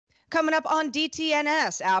Coming up on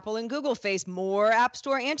DTNS, Apple and Google face more App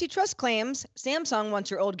Store antitrust claims. Samsung wants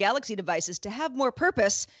your old Galaxy devices to have more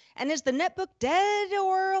purpose. And is the Netbook dead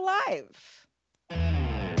or alive?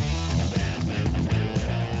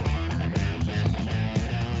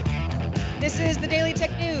 This is the Daily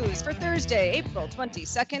Tech News for Thursday, April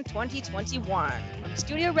 22nd, 2021. From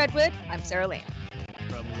Studio Redwood, I'm Sarah Lane.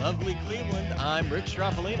 From lovely Cleveland, I'm Rick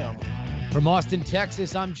Stroffolino. From Austin,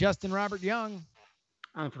 Texas, I'm Justin Robert Young.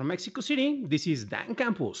 And from Mexico City, this is Dan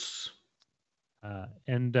Campos.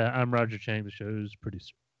 And I'm Roger Chang, the show's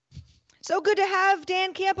producer. So good to have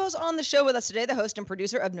Dan Campos on the show with us today, the host and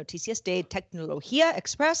producer of Noticias de Tecnología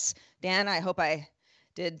Express. Dan, I hope I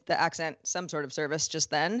did the accent some sort of service just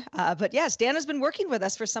then. But yes, Dan has been working with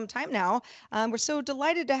us for some time now. We're so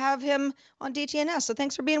delighted to have him on DTNS. So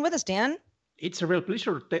thanks for being with us, Dan. It's a real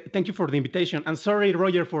pleasure. Thank you for the invitation. And sorry,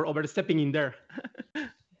 Roger, for overstepping in there.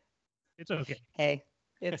 It's okay. Hey.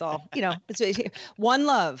 It's all, it's one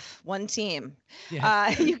love, one team.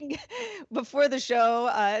 Yeah. You can, before the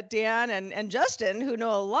show, Dan and Justin, who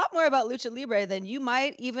know a lot more about Lucha Libre than you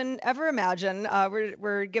might even ever imagine,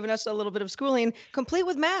 were giving us a little bit of schooling, complete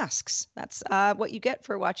with masks. That's what you get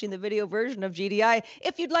for watching the video version of GDI.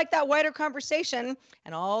 If you'd like that wider conversation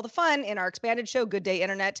and all the fun in our expanded show, Good Day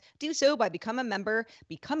Internet, do so by becoming a member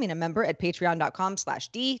at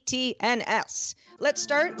patreon.com/DTNS. Let's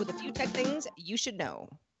start with a few tech things you should know.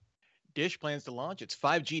 Dish plans to launch its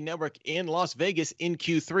 5G network in Las Vegas in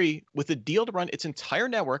Q3 with a deal to run its entire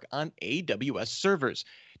network on AWS servers.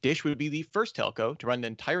 Dish would be the first telco to run the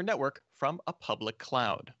entire network from a public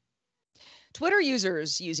cloud. Twitter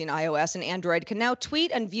users using iOS and Android can now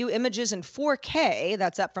tweet and view images in 4K.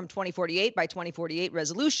 That's up from 2048 by 2048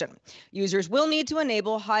 resolution. Users will need to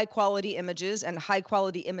enable high-quality images and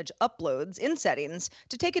high-quality image uploads in settings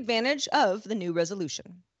to take advantage of the new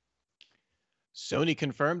resolution. Sony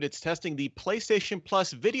confirmed it's testing the PlayStation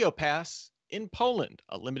Plus Video Pass in Poland,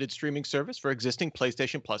 a limited streaming service for existing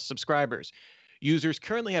PlayStation Plus subscribers. Users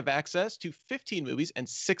currently have access to 15 movies and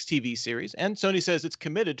 6 TV series, and Sony says it's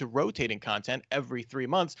committed to rotating content every 3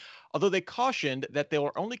 months, although they cautioned that they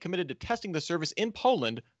were only committed to testing the service in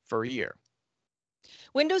Poland for a year.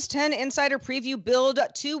 Windows 10 Insider Preview Build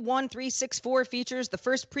 21364 features the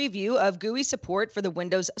first preview of GUI support for the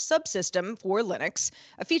Windows subsystem for Linux,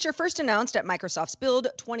 a feature first announced at Microsoft's Build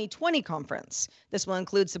 2020 conference. This will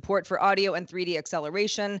include support for audio and 3D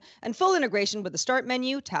acceleration and full integration with the Start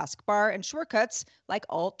menu, taskbar, and shortcuts like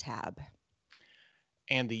Alt-Tab.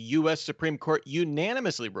 And the U.S. Supreme Court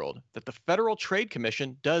unanimously ruled that the Federal Trade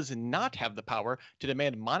Commission does not have the power to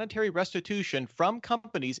demand monetary restitution from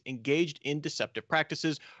companies engaged in deceptive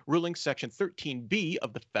practices. Ruling Section 13B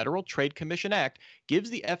of the Federal Trade Commission Act gives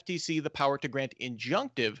the FTC the power to grant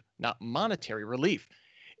injunctive, not monetary relief.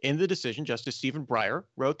 In the decision, Justice Stephen Breyer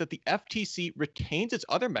wrote that the FTC retains its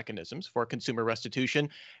other mechanisms for consumer restitution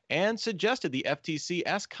and suggested the FTC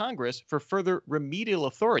ask Congress for further remedial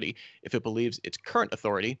authority if it believes its current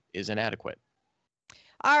authority is inadequate.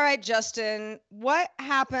 All right, Justin, what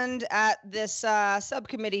happened at this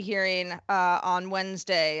subcommittee hearing on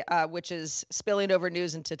Wednesday, which is spilling over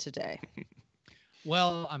news into today?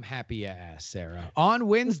 Well, I'm happy you asked, Sarah. On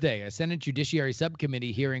Wednesday, a Senate Judiciary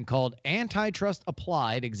Subcommittee hearing called Antitrust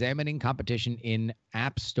Applied, examining competition in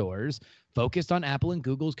app stores, focused on Apple and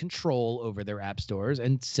Google's control over their app stores,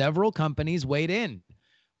 and several companies weighed in.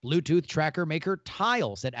 Bluetooth tracker maker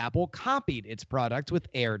Tile said Apple copied its product with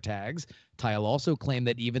AirTags. Tile also claimed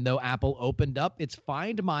that even though Apple opened up its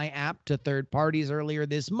Find My app to third parties earlier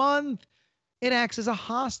this month, it acts as a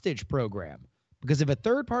hostage program. Because if a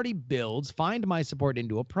third party builds Find My support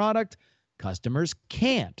into a product, customers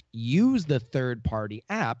can't use the third party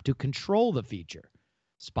app to control the feature.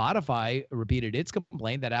 Spotify repeated its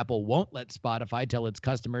complaint that Apple won't let Spotify tell its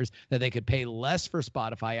customers that they could pay less for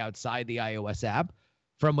Spotify outside the iOS app,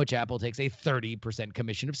 from which Apple takes a 30%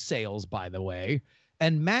 commission of sales, by the way.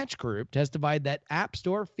 And Match Group testified that App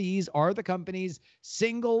Store fees are the company's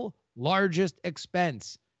single largest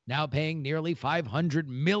expense, now paying nearly $500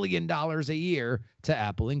 million a year to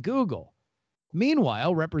Apple and Google.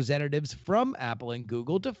 Meanwhile, representatives from Apple and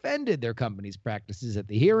Google defended their company's practices at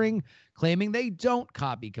the hearing, claiming they don't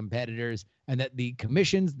copy competitors and that the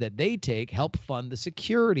commissions that they take help fund the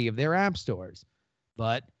security of their app stores.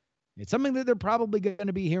 But it's something that they're probably going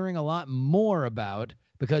to be hearing a lot more about,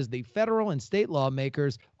 because the federal and state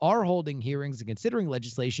lawmakers are holding hearings and considering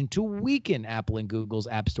legislation to weaken Apple and Google's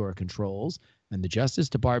App Store controls. And the Justice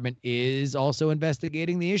Department is also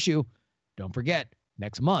investigating the issue. Don't forget,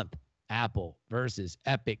 next month, Apple versus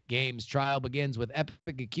Epic Games trial begins, with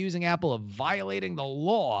Epic accusing Apple of violating the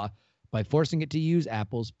law by forcing it to use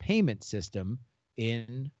Apple's payment system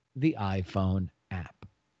in the iPhone app.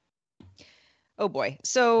 Oh boy.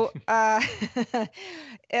 So, wow,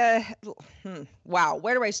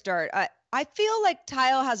 where do I start? I feel like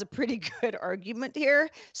Tile has a pretty good argument here,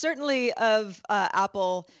 certainly of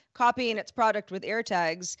Apple copying its product with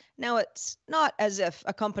AirTags. Now, it's not as if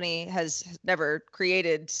a company has never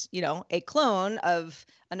created, a clone of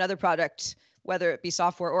another product, whether it be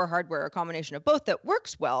software or hardware, a combination of both that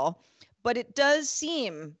works well, but it does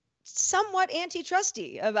seem somewhat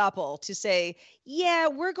antitrusty of Apple to say, yeah,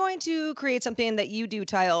 we're going to create something that you do,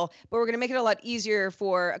 Tile, but we're going to make it a lot easier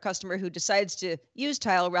for a customer who decides to use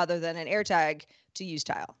Tile rather than an AirTag to use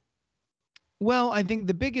Tile. Well, I think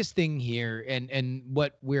the biggest thing here and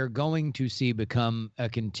what we're going to see become a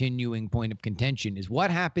continuing point of contention is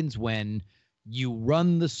what happens when you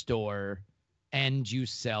run the store and you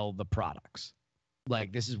sell the products.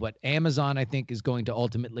 Like, this is what Amazon, I think, is going to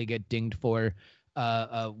ultimately get dinged for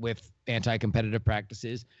with anti-competitive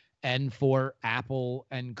practices, and for Apple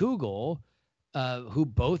and Google, who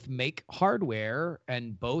both make hardware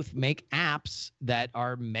and both make apps that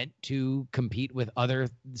are meant to compete with other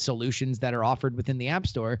solutions that are offered within the App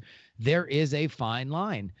Store. There is a fine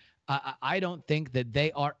line. I don't think that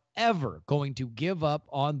they are ever going to give up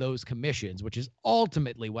on those commissions, which is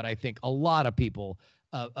ultimately what I think a lot of people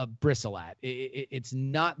bristle at. It's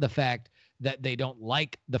not the fact that they don't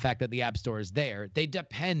like the fact that the App Store is there. They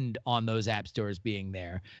depend on those App Stores being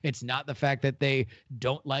there. It's not the fact that they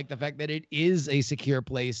don't like the fact that it is a secure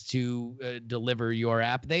place to deliver your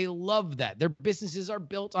app. They love that. Their businesses are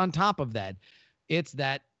built on top of that. It's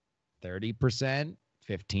that 30%,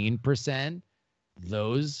 15%,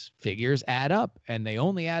 those figures add up, and they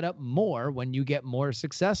only add up more when you get more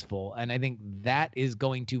successful. And I think that is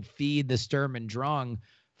going to feed the Sturm and Drang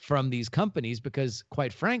from these companies because,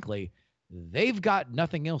 quite frankly, they've got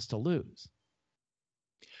nothing else to lose.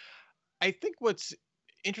 I think what's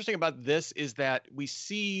interesting about this is that we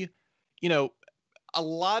see, a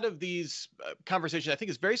lot of these conversations, I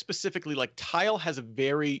think, is very specifically like Tile has a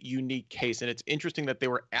very unique case. And it's interesting that they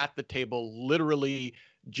were at the table literally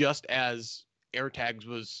just as AirTags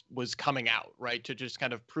was coming out, right? To just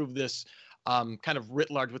kind of prove this kind of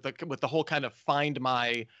writ large with the whole kind of Find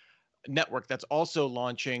My network that's also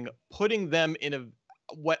launching, putting them in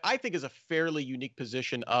what I think is a fairly unique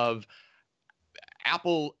position of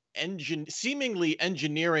Apple seemingly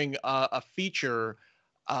engineering a feature.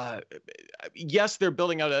 Yes, they're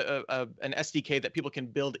building out an SDK that people can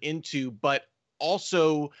build into, but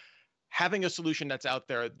also having a solution that's out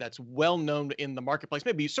there that's well known in the marketplace,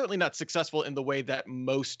 maybe certainly not successful in the way that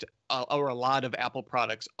most or a lot of Apple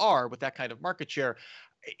products are with that kind of market share.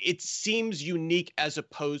 It seems unique as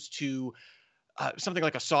opposed to something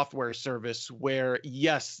like a software service where,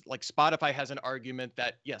 yes, like Spotify has an argument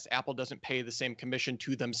that, yes, Apple doesn't pay the same commission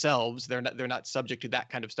to themselves. They're not subject to that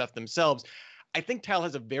kind of stuff themselves. I think Tile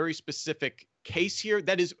has a very specific case here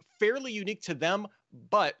that is fairly unique to them.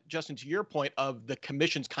 But Justin, to your point of the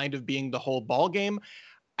commissions kind of being the whole ball game,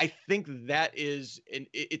 I think that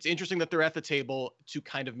it's interesting that they're at the table to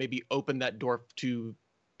kind of maybe open that door to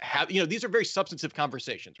have, these are very substantive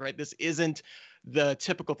conversations, right? This isn't the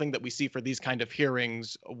typical thing that we see for these kind of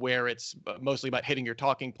hearings where it's mostly about hitting your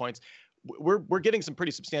talking points. We're getting some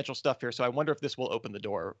pretty substantial stuff here. So I wonder if this will open the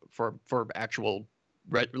door for actual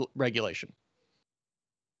regulation.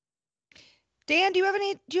 Dan, do you have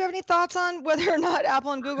any thoughts on whether or not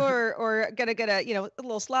Apple and Google are gonna get a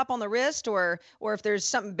little slap on the wrist, or if there's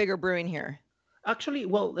something bigger brewing here? Actually,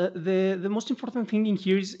 well, the most important thing in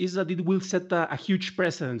here is that it will set a huge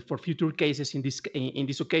precedent for future cases in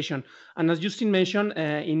this occasion. And as Justin mentioned,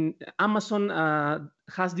 in Amazon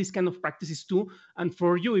has this kind of practices too. And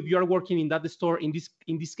for you, if you are working in that store, in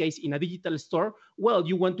this case, in a digital store, well,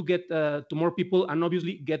 you want to get to more people and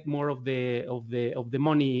obviously get more of the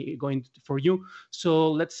money going for you.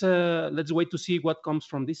 So let's wait to see what comes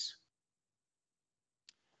from this.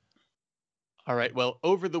 All right. Well,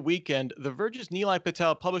 over the weekend, The Verge's Nilay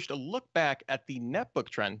Patel published a look back at the netbook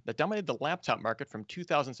trend that dominated the laptop market from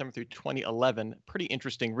 2007 through 2011. Pretty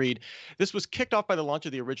interesting read. This was kicked off by the launch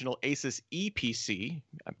of the original Asus EPC.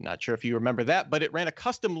 I'm not sure if you remember that, but it ran a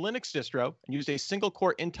custom Linux distro and used a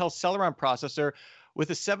single-core Intel Celeron processor with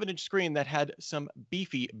a 7-inch screen that had some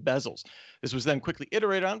beefy bezels. This was then quickly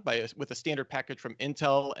iterated on with a standard package from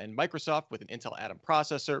Intel and Microsoft with an Intel Atom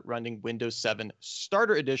processor running Windows 7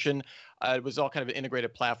 Starter Edition. It was all kind of an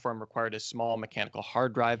integrated platform, required a small mechanical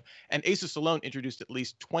hard drive, and Asus alone introduced at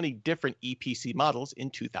least 20 different EPC models in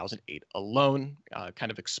 2008 alone. Kind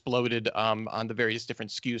of exploded on the various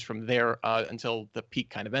different SKUs from there until the peak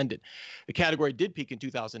kind of ended. The category did peak in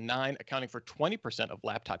 2009, accounting for 20% of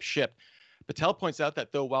laptops shipped. Patel points out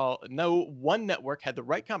that though while no one network had the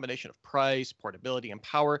right combination of price, portability, and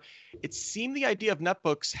power, it seemed the idea of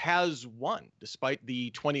netbooks has won, despite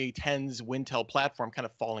the 2010s Wintel platform kind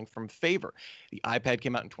of falling from favor. The iPad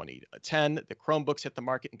came out in 2010, the Chromebooks hit the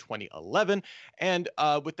market in 2011, and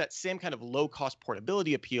with that same kind of low-cost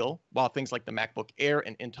portability appeal, while things like the MacBook Air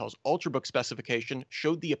and Intel's Ultrabook specification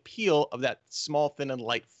showed the appeal of that small, thin, and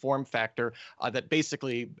light form factor that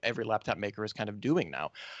basically every laptop maker is kind of doing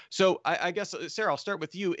now. So I guess, Sarah, I'll start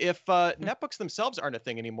with you. If netbooks themselves aren't a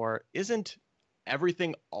thing anymore, isn't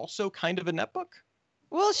everything also kind of a netbook?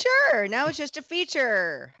 Well, sure. Now it's just a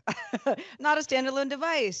feature, not a standalone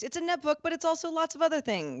device. It's a netbook, but it's also lots of other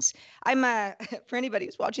things. I'm for anybody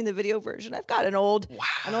who's watching the video version, I've got an old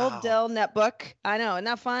Dell netbook. I know, isn't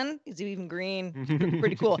that fun? It's even green.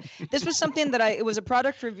 Pretty cool. This was something that it was a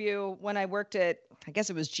product review when I worked at, I guess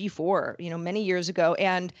it was G4, many years ago,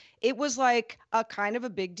 and it was like a kind of a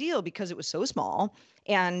big deal because it was so small.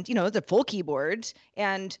 And, the full keyboard.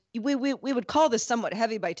 And we would call this somewhat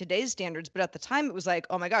heavy by today's standards, but at the time it was like,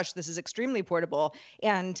 oh my gosh, this is extremely portable.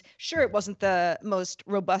 And sure, it wasn't the most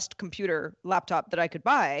robust computer laptop that I could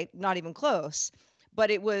buy, not even close. But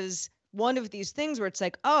it was one of these things where it's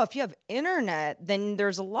like, oh, if you have internet, then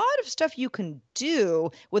there's a lot of stuff you can do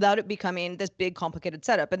without it becoming this big, complicated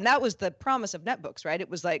setup. And that was the promise of netbooks, right? It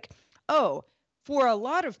was like, oh, for a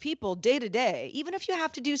lot of people day to day, even if you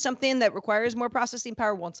have to do something that requires more processing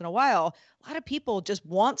power once in a while, a lot of people just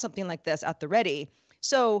want something like this at the ready.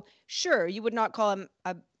 So sure, you would not call an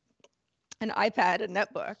iPad a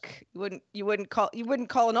netbook. You wouldn't call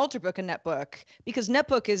an Ultrabook a netbook, because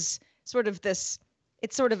netbook is sort of this,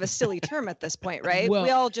 it's sort of a silly term at this point, right? Well, we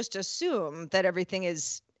all just assume that everything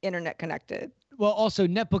is internet connected. Well, also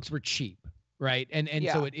netbooks were cheap. Right. And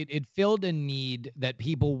Yeah. so it filled a need that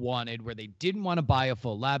people wanted, where they didn't want to buy a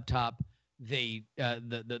full laptop. The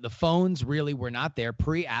phones really were not there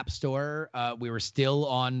pre-App Store. We were still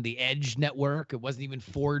on the Edge network. It wasn't even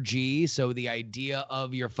 4G. So the idea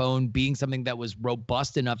of your phone being something that was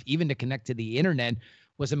robust enough even to connect to the internet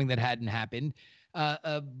was something that hadn't happened.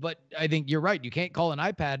 But I think you're right. You can't call an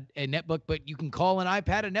iPad a netbook, but you can call an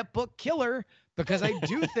iPad a netbook killer. Because I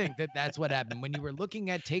do think that that's what happened when you were looking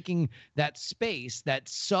at taking that space, that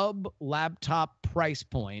sub-laptop price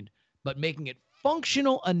point, but making it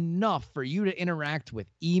functional enough for you to interact with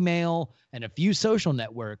email and a few social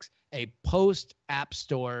networks. A post-App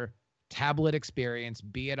Store tablet experience,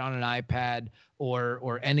 be it on an iPad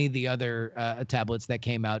or any of the other tablets that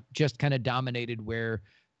came out, just kind of dominated where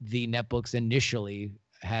the netbooks initially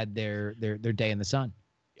had their day in the sun.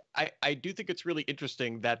 I do think it's really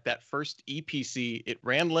interesting that first EPC, it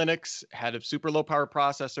ran Linux, had a super low power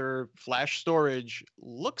processor, flash storage,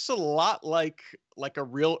 looks a lot like a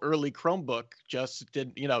real early Chromebook, just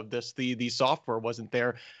did, the software wasn't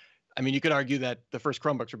there. I mean, you could argue that the first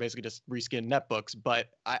Chromebooks were basically just reskinned netbooks, but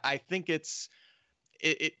I think it's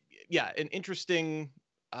an interesting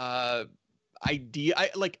idea.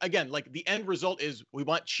 The end result is we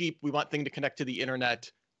want cheap, we want thing to connect to the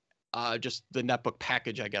internet. Just the netbook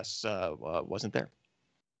package, I guess, wasn't there.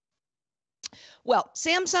 Well,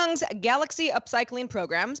 Samsung's Galaxy upcycling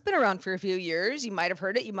program's been around for a few years. You might have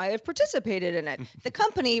heard it. You might have participated in it. The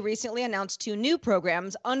company recently announced 2 new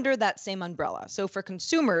programs under that same umbrella. So for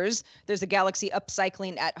consumers, there's a Galaxy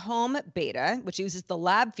upcycling at home beta, which uses the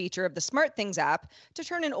lab feature of the SmartThings app to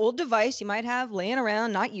turn an old device you might have laying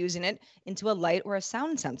around not using it into a light or a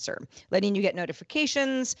sound sensor, letting you get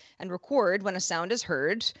notifications and record when a sound is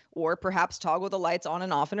heard, or perhaps toggle the lights on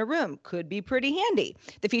and off in a room. Could be pretty handy.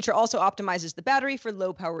 The feature also optimizes the battery for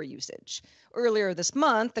low power usage. Earlier this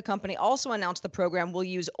month, the company also announced the program will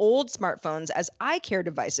use old smartphones as eye care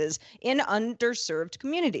devices in underserved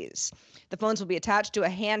communities. The phones will be attached to a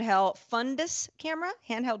handheld fundus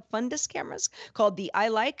cameras called the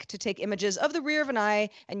iLike to take images of the rear of an eye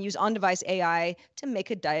and use on-device AI to make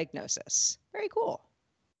a diagnosis. Very cool.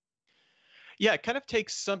 Yeah, it kind of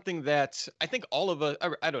takes something that I think all of us,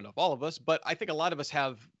 I don't know if all of us, but I think a lot of us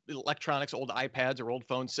have electronics, old iPads or old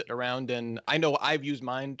phones sitting around. And I know I've used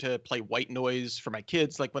mine to play white noise for my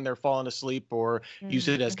kids, like when they're falling asleep, or use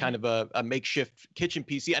it as kind of a makeshift kitchen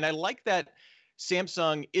PC. And I like that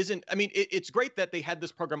Samsung isn't, I mean, it's great that they had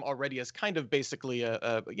this program already as kind of basically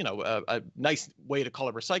a nice way to call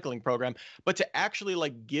it a recycling program, but to actually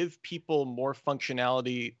like give people more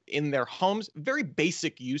functionality in their homes, very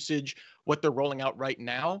basic usage, what they're rolling out right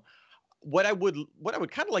now. What I would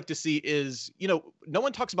kind of like to see is, no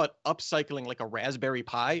one talks about upcycling like a Raspberry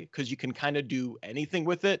Pi, because you can kind of do anything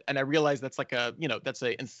with it. And I realize that's like that's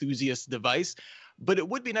an enthusiast device. But it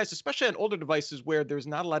would be nice, especially on older devices where there's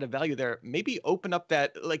not a lot of value there, maybe open up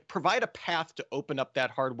that, like provide a path to open up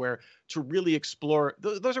that hardware to really explore.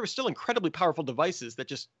 Those are still incredibly powerful devices that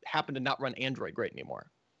just happen to not run Android great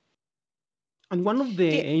anymore. And one of the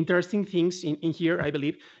interesting things in here, I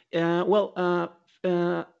believe,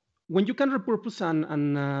 when you can repurpose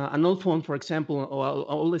an old phone, for example, or an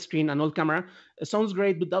old screen, an old camera, it sounds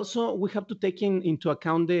great, but also we have to take into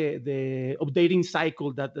account the updating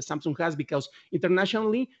cycle that the Samsung has, because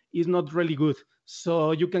internationally is not really good.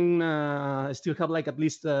 So you can still have like at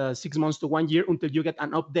least 6 months to 1 year until you get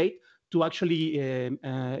an update to actually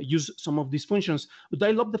use some of these functions. But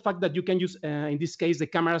I love the fact that you can use, in this case, the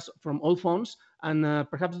cameras from old phones and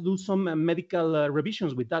perhaps do some medical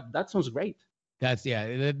revisions with that. That sounds great.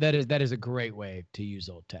 That is a great way to use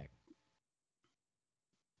old tech.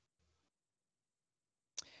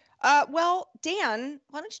 Well, Dan,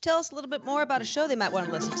 why don't you tell us a little bit more about a show they might want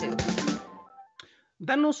to listen to?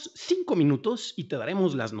 Danos 5 minutos y te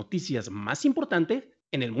daremos las noticias más importantes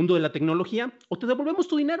en el mundo de la tecnología o te devolvemos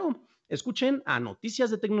tu dinero. Escuchen a Noticias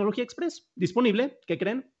de Tecnología Express, disponible, ¿qué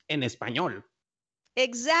creen? En español.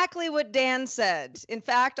 Exactly what Dan said. In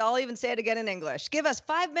fact, I'll even say it again in English. Give us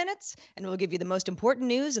 5 minutes and we'll give you the most important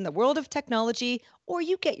news in the world of technology, or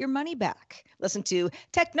you get your money back. Listen to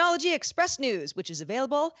Technology Express News, which is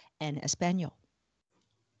available en español.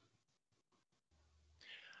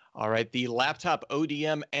 All right, the laptop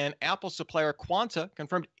ODM and Apple supplier Quanta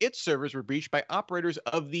confirmed its servers were breached by operators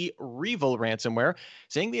of the REvil ransomware,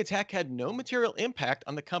 saying the attack had no material impact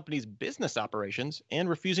on the company's business operations and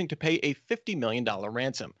refusing to pay a $50 million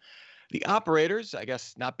ransom. The operators, I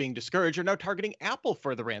guess not being discouraged, are now targeting Apple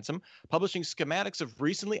for the ransom, publishing schematics of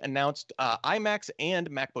recently announced iMacs and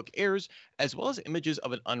MacBook Airs, as well as images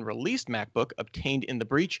of an unreleased MacBook obtained in the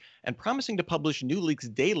breach, and promising to publish new leaks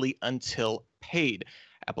daily until paid.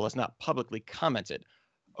 Apple has not publicly commented.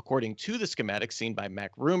 According to the schematics seen by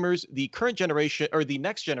Mac Rumors, the current generation or the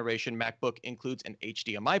next generation MacBook includes an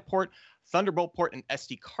HDMI port, Thunderbolt port, and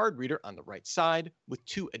SD card reader on the right side, with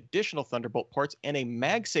 2 additional Thunderbolt ports and a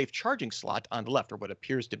MagSafe charging slot on the left, or what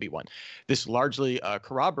appears to be one. This largely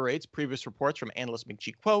corroborates previous reports from analyst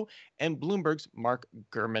Ming-Chi Kuo and Bloomberg's Mark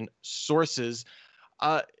Gurman sources.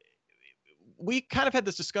 We kind of had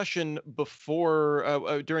this discussion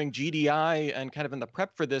before during GDI and kind of in the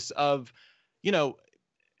prep for this of, you know,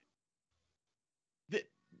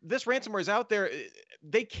 this ransomware is out there.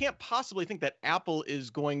 They can't possibly think that Apple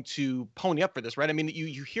is going to pony up for this, right? I mean,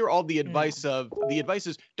 you hear all the advice of the advice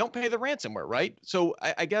is don't pay the ransomware, right? So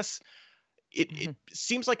I guess it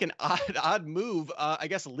seems like an odd move. I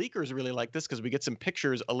guess leakers really like this because we get some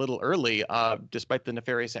pictures a little early, despite the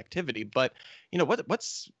nefarious activity. But you know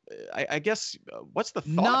what's the thought?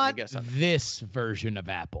 Not I guess this version of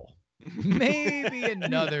Apple. Maybe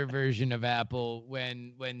another version of Apple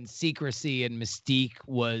when secrecy and mystique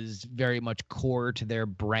was very much core to their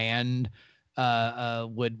brand.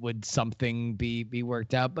 Would something be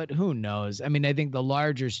worked out? But who knows? I mean, I think the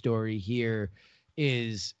larger story here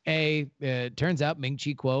is turns out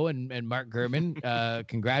Ming-Chi Kuo and Mark Gurman,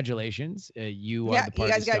 congratulations, you are the part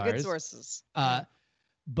you guys of the got stars. good sources.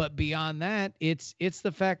 But beyond that, it's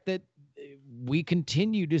the fact that we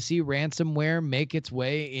continue to see ransomware make its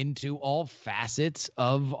way into all facets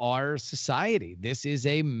of our society. This is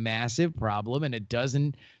a massive problem, and it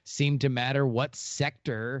doesn't seem to matter what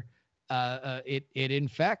sector it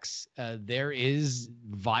infects. There is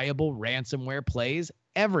viable ransomware plays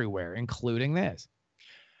everywhere, including this.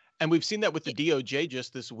 And we've seen that with the DOJ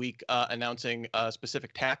just this week announcing a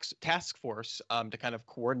specific task force to kind of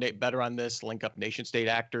coordinate better on this, link up nation state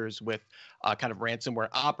actors with kind of ransomware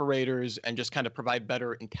operators, and just kind of provide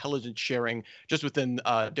better intelligence sharing just within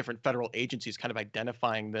different federal agencies, kind of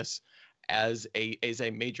identifying this as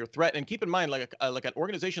a major threat. And keep in mind, like an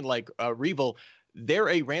organization like REvil, they're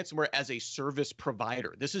a ransomware as a service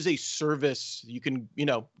provider. This is a service. You can,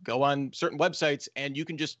 go on certain websites and you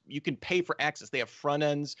can pay for access. They have front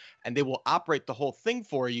ends and they will operate the whole thing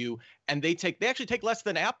for you. And they actually take less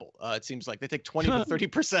than Apple. It seems like they take 20 to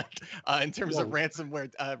 30% in terms of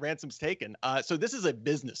ransomware, ransoms taken. So this is a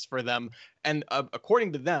business for them. And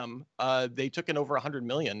according to them, they took in over 100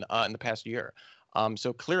 million in the past year.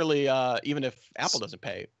 So clearly, even if Apple doesn't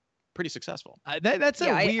pay, pretty successful. That's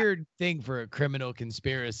a weird thing for a criminal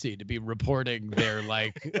conspiracy to be reporting their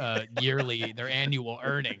their annual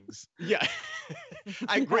earnings. Yeah.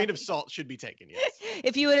 A grain of salt should be taken, yes.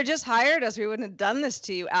 If you would have just hired us, we wouldn't have done this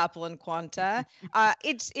to you, Apple and Quanta.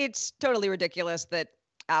 It's totally ridiculous that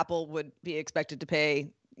Apple would be expected to pay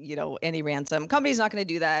anti-ransom. Company's not going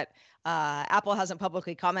to do that. Apple hasn't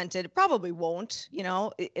publicly commented, probably won't,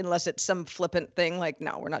 unless it's some flippant thing like,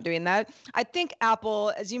 no, we're not doing that. I think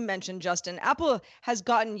Apple, as you mentioned, Justin, Apple has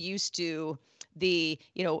gotten used to the,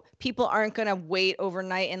 people aren't going to wait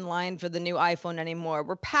overnight in line for the new iPhone anymore.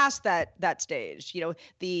 We're past that stage.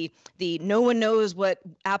 The no one knows what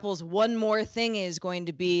Apple's one more thing is going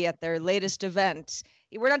to be at their latest event.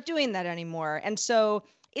 We're not doing that anymore. And so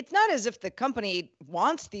it's not as if the company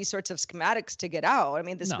wants these sorts of schematics to get out. I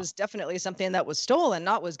mean, this was definitely something that was stolen,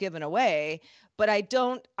 not was given away. But I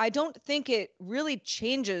don't think it really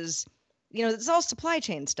changes. It's all supply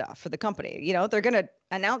chain stuff for the company. They're going to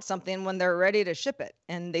announce something when they're ready to ship it,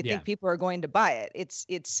 and they think people are going to buy it.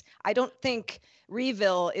 It's. I don't think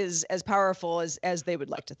Reveal is as powerful as they would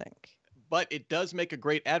like to think. But it does make a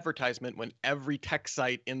great advertisement when every tech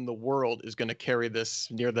site in the world is going to carry this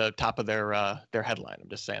near the top of their headline. I'm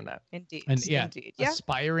just saying that. Indeed. And Indeed. Yeah.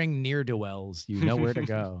 Aspiring near-dwells, you know where to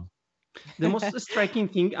go. The most striking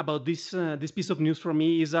thing about this piece of news for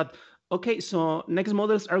me is that, okay, so next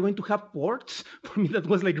models are going to have ports. For me, that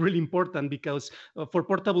was really important because for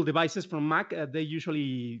portable devices from Mac, they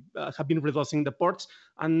usually have been reducing the ports.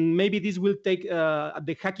 And maybe this will take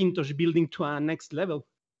the Hackintosh building to a next level.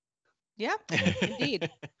 Yeah,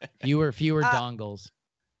 indeed. Fewer dongles.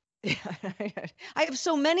 I have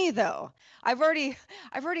so many though. I've already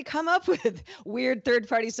come up with weird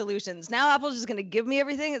third-party solutions. Now Apple's just going to give me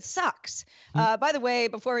everything. It sucks. By the way,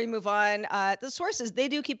 before we move on, the sources, they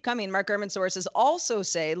do keep coming. Mark Gurman sources also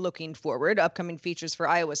say, looking forward, upcoming features for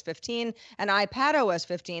iOS 15 and iPadOS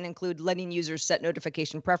 15 include letting users set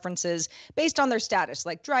notification preferences based on their status,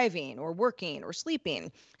 like driving or working or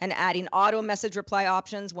sleeping, and adding auto message reply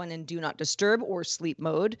options when in do not disturb or sleep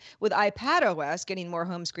mode. With iPadOS getting more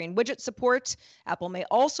home screen widget support, Apple may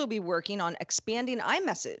also be working on expanding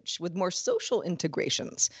iMessage with more social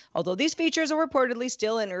integrations, although these features are reportedly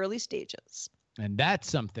still in early stages. And that's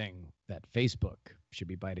something that Facebook should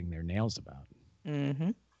be biting their nails about. Mm-hmm.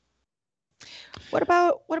 What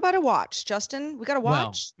about a watch, Justin? We got a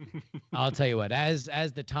watch? Well, I'll tell you what, as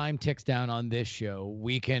the time ticks down on this show,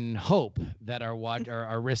 we can hope that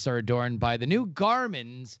our wrists are adorned by the new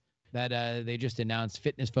Garmin's that they just announced,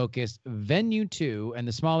 fitness-focused Venue 2 and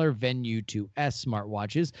the smaller Venue 2S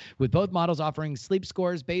smartwatches, with both models offering sleep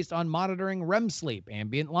scores based on monitoring REM sleep,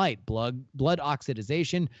 ambient light, blood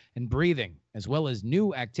oxidation, and breathing, as well as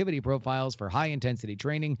new activity profiles for high-intensity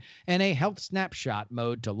training and a health snapshot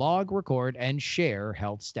mode to log, record, and share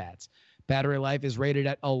health stats. Battery life is rated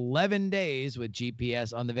at 11 days with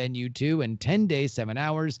GPS on the Venue 2 and 10 days, 7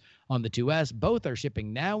 hours on the 2S. Both are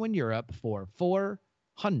shipping now in Europe for €400.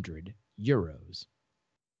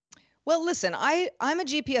 Well, listen, I'm a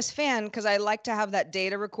GPS fan because I like to have that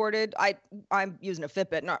data recorded. I'm using a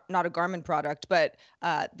Fitbit, not a Garmin product, but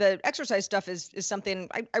the exercise stuff is something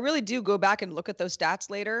I really do go back and look at those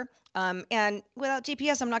stats later. And without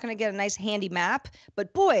GPS, I'm not going to get a nice handy map.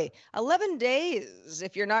 But boy, 11 days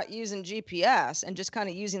if you're not using GPS and just kind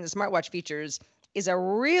of using the smartwatch features is a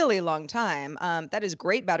really long time. That is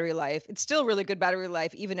great battery life. It's still really good battery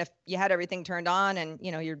life, even if you had everything turned on and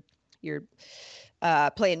you're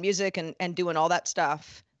playing music and doing all that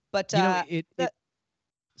stuff. But sorry,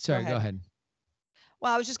 go ahead.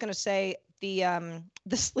 Well, I was just going to say the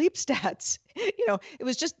sleep stats. It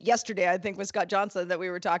was just yesterday, I think, with Scott Johnson that we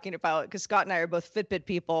were talking about, because Scott and I are both Fitbit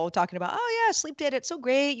people, talking about, oh yeah, sleep data, it's so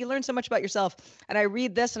great. You learn so much about yourself. And I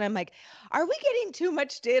read this and I'm like, are we getting too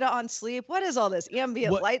much data on sleep? What is all this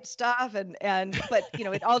ambient light stuff? But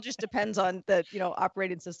it all just depends on the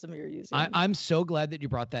operating system you're using. I'm so glad that you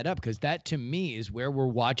brought that up, because that to me is where we're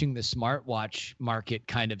watching the smartwatch market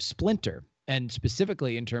kind of splinter. And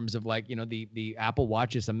specifically in terms of the Apple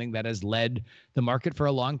Watch is something that has led the market for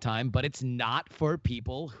a long time, but it's not for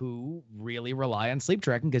people who really rely on sleep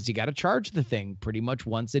tracking, because you got to charge the thing pretty much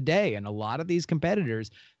once a day. And a lot of these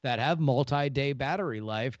competitors that have multi-day battery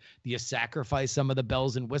life, you sacrifice some of the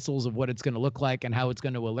bells and whistles of what it's going to look like and how it's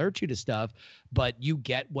going to alert you to stuff, but you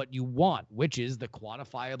get what you want, which is the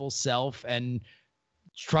quantifiable self. And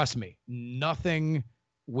trust me, nothing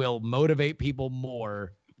will motivate people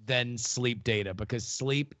more than sleep data, because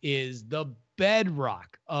sleep is the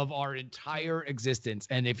bedrock of our entire existence.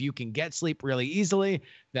 And if you can get sleep really easily,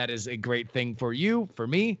 that is a great thing for you. For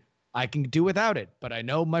me, I can do without it. But I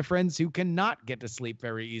know my friends who cannot get to sleep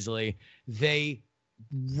very easily, they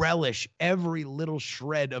relish every little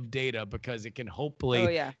shred of data because it can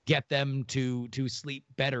hopefully get them to sleep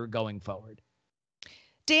better going forward.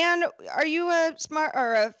 Dan, are you a smart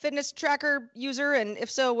or a fitness tracker user? And if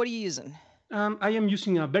so, what are you using? I am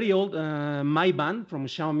using a very old My Band from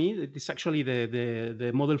Xiaomi. It is actually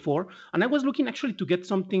the Model 4. And I was looking actually to get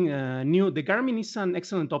something new. The Garmin is an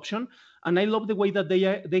excellent option. And I love the way that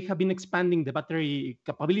they have been expanding the battery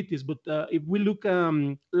capabilities. But if we look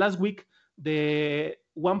last week, the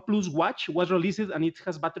OnePlus Watch was released and it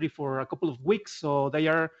has battery for a couple of weeks. So they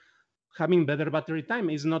are having better battery time.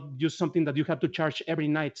 It's not just something that you have to charge every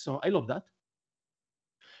night. So I love that.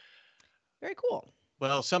 Very cool.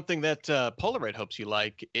 Well, something that Polaroid hopes you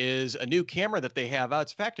like is a new camera that they have out.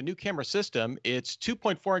 It's, in fact, a new camera system. It's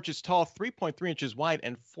 2.4 inches tall, 3.3 inches wide,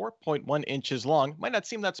 and 4.1 inches long. Might not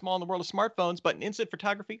seem that small in the world of smartphones, but in instant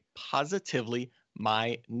photography, positively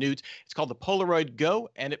minute. It's called the Polaroid Go,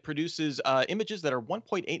 and it produces images that are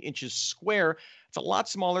 1.8 inches square. It's a lot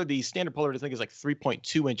smaller. The standard Polaroid, I think, is like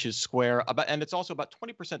 3.2 inches square, and it's also about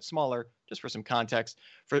 20% smaller, just for some context,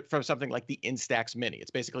 from something like the Instax Mini.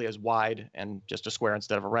 It's basically as wide and just a square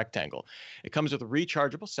instead of a rectangle. It comes with a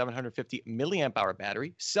rechargeable 750 milliamp hour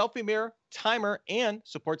battery, selfie mirror, timer, and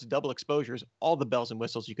supports double exposures, all the bells and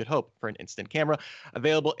whistles you could hope for an instant camera.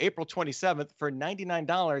 Available April 27th for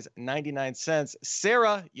 $99.99.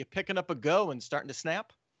 Sarah, you picking up a Go and starting to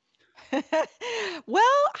snap? Well,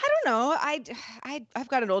 I don't know. I've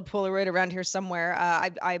got an old Polaroid around here somewhere.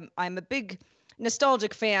 I'm a big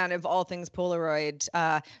nostalgic fan of all things Polaroid.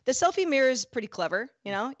 The selfie mirror is pretty clever.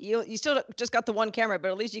 You know, you still just got the one camera, but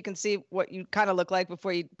at least you can see what you kind of look like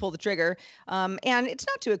before you pull the trigger. And it's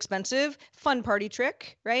not too expensive. Fun party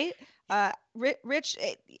trick, right? Rich,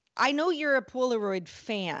 I know you're a Polaroid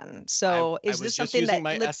fan, so is this something that? I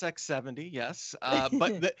was just using my SX70, yes.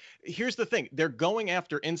 But here's the thing: they're going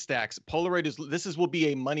after Instax. Polaroid will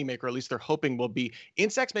be a moneymaker. At least they're hoping will be.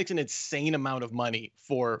 Instax makes an insane amount of money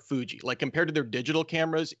for Fuji. Like compared to their digital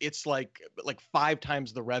cameras, it's like 5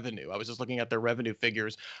 times the revenue. I was just looking at their revenue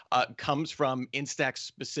figures. Comes from Instax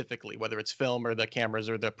specifically, whether it's film or the cameras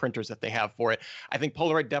or the printers that they have for it. I think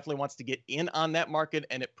Polaroid definitely wants to get in on that market,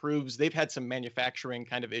 and it proves they've had some manufacturing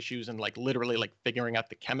kind of issues and literally figuring out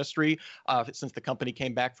the chemistry since the company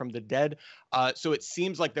came back from the dead. So it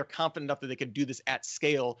seems like they're confident enough that they could do this at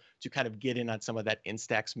scale to kind of get in on some of that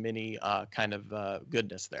Instax Mini kind of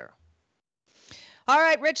goodness there. All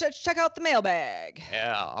right, Rich, let's check out the mailbag.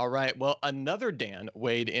 Yeah, all right. Well, another Dan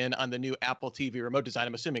weighed in on the new Apple TV remote design.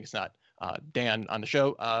 I'm assuming it's not Dan on the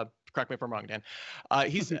show. Correct me if I'm wrong, Dan.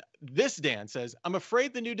 This Dan says, I'm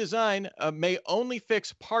afraid the new design may only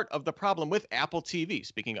fix part of the problem with Apple TV.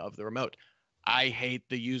 Speaking of the remote, I hate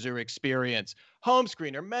the user experience. Home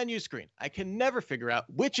screen or menu screen. I can never figure out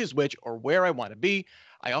which is which or where I want to be.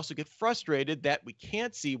 I also get frustrated that we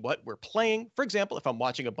can't see what we're playing. For example, if I'm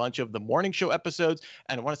watching a bunch of the morning show episodes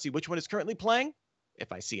and I want to see which one is currently playing,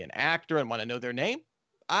 if I see an actor and want to know their name,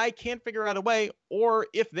 I can't figure out a way, or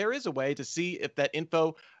if there is a way to see if that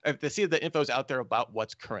info, is out there about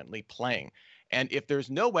what's currently playing. And if there's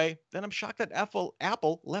no way, then I'm shocked that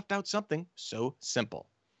Apple left out something so simple.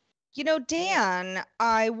 You know, Dan,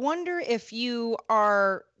 I wonder if you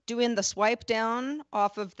are doing the swipe down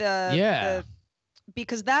off of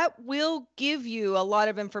because that will give you a lot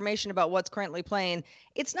of information about what's currently playing.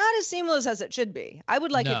 It's not as seamless as it should be. I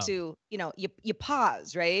would like it to, you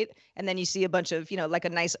pause, right? And then you see a bunch of, like a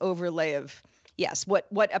nice overlay of, yes, what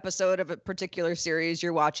episode of a particular series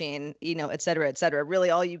you're watching, et cetera, et cetera. Really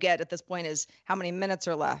all you get at this point is how many minutes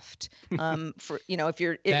are left for, if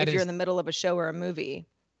you're in the middle of a show or a movie.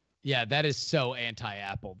 Yeah, that is so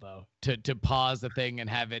anti-Apple though, to pause the thing and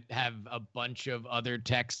have a bunch of other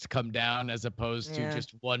text come down as opposed to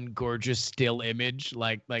just one gorgeous still image.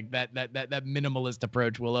 Like that minimalist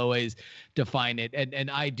approach will always define it.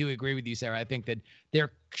 And I do agree with you, Sarah. I think that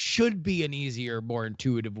there should be an easier, more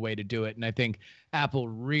intuitive way to do it. And I think Apple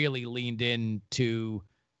really leaned into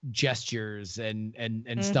gestures and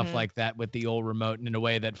stuff like that with the old remote in a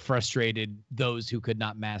way that frustrated those who could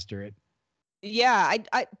not master it. Yeah,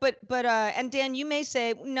 but and Dan, you may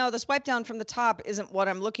say, no, the swipe down from the top isn't what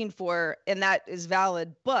I'm looking for, and that is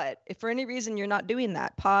valid. But if for any reason you're not doing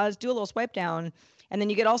that, pause, do a little swipe down, and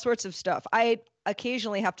then you get all sorts of stuff. I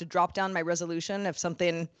occasionally have to drop down my resolution if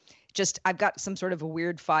something I've got some sort of a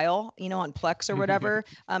weird file, on Plex or whatever.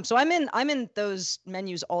 So I'm in those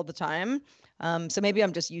menus all the time. So maybe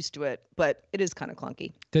I'm just used to it, but it is kind of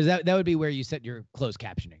clunky. Because that would be where you set your closed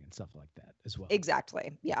captioning and stuff like that as well.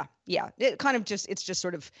 Exactly. Yeah. It kind of it's just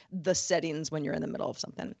sort of the settings when you're in the middle of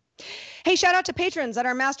something. Hey, shout out to patrons at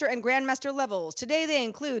our master and grandmaster levels. Today they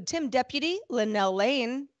include Tim Deputy, Linnell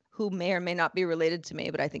Lane, who may or may not be related to me,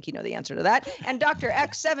 but I think you know the answer to that, and Dr.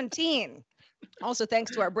 X17. Also,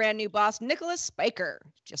 thanks to our brand new boss, Nicholas Spiker.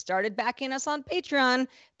 Just started backing us on Patreon.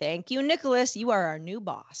 Thank you, Nicholas. You are our new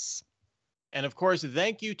boss. And of course,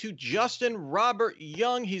 thank you to Justin Robert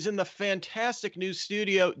Young. He's in the fantastic new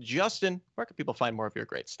studio. Justin, where can people find more of your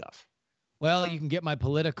great stuff? Well, you can get my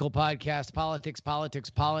political podcast,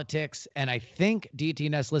 Politics. And I think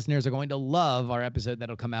DTNS listeners are going to love our episode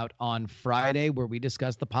that'll come out on Friday, where we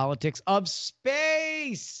discuss the politics of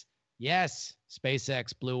space. Yes,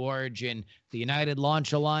 SpaceX, Blue Origin, the United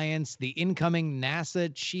Launch Alliance, the incoming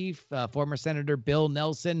NASA chief, former Senator Bill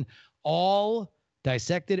Nelson, all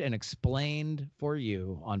dissected and explained for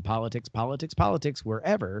you on Politics,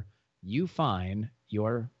 wherever you find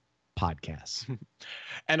your podcasts.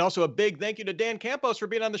 And also a big thank you to Dan Campos for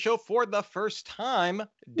being on the show for the first time.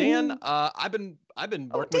 Dan, I've been working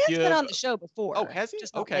with you. Dan's been on the show before. Oh, has he?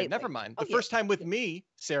 Okay, never mind. The first time with me,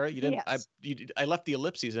 Sarah, you didn't. Yes. I left the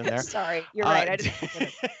ellipses in there. Sorry, you're right. I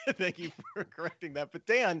didn't. Thank you for correcting that. But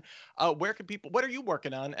Dan, what are you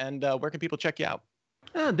working on, and where can people check you out?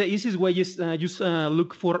 The easiest way is just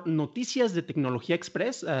look for Noticias de Tecnología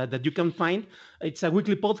Express that you can find. It's a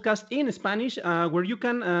weekly podcast in Spanish where you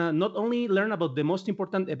can not only learn about the most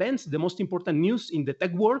important events, the most important news in the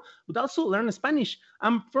tech world, but also learn Spanish.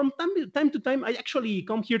 From time to time, I actually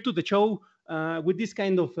come here to the show with this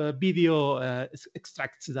kind of video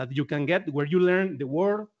extracts that you can get where you learn the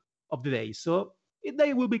word of the day. So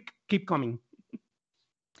they will keep coming.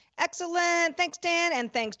 Excellent. Thanks, Dan.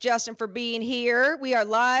 And thanks, Justin, for being here. We are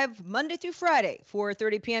live Monday through Friday,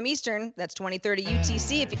 4:30 p.m. Eastern. That's 20:30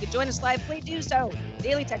 UTC. If you could join us live, please do so.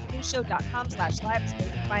 dailytechnewsshow.com/live so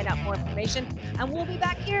you can find out more information. And we'll be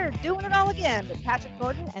back here doing it all again with Patrick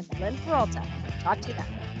Norton and Len Peralta. Talk to you then.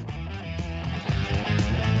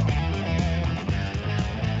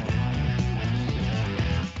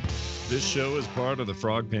 This show is part of the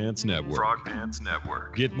Frog Pants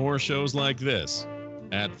Network. Get more shows like this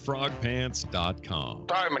at frogpants.com.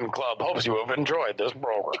 Diamond Club hopes you have enjoyed this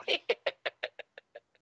program.